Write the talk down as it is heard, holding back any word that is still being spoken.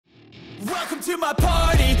Welcome to my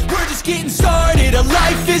party, we're just getting started. A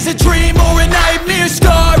life is a dream or a nightmare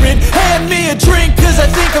scarring. Hand me a drink cause I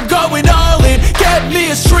think I'm going all in. Get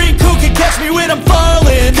me a shrink who can catch me when I'm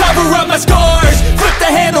falling. Cover up my scars, flip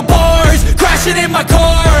the handlebars. Crashing in my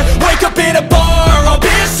car, wake up in a bar. I'll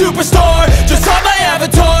be a superstar, just on my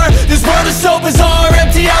avatar. This world is so bizarre,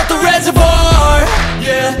 empty out the reservoir.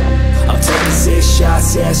 Yeah, I'm taking 6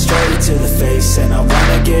 shots, yeah, straight to the face. And I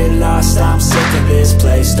wanna get lost, I'm sick of this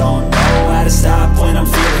place. Don't know how to stop when I'm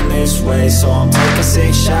feeling this way. So I'm taking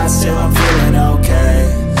 6 shots till I'm feeling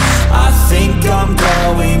okay. I think I'm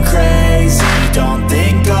going crazy, don't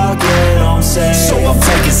think I'll get home safe. So I'm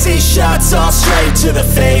taking 6 shots, all straight to the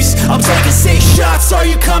face. I'm taking 6 shots, are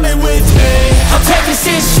you coming with me? I'm taking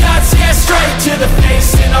 6 shots, yeah, straight to the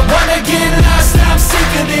face. And I wanna get lost, I'm sick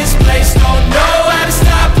of this place. Don't know how to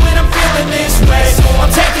stop when I'm feeling this way. So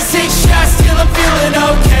I'm taking 6 shots till I'm feeling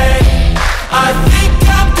okay. I think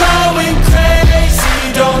I'm going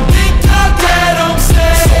crazy, don't think I'll get home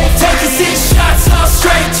safe. So I'm taking 6 shots, all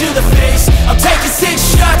straight to the face. I'm taking 6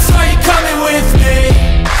 shots, are you coming with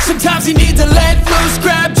me? Sometimes you need to let loose,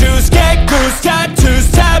 grab juice, get goose,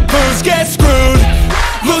 tattoos, taboos, get screwed.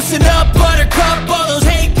 Loosen up, buttercup, all those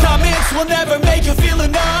hate comments will never make you feel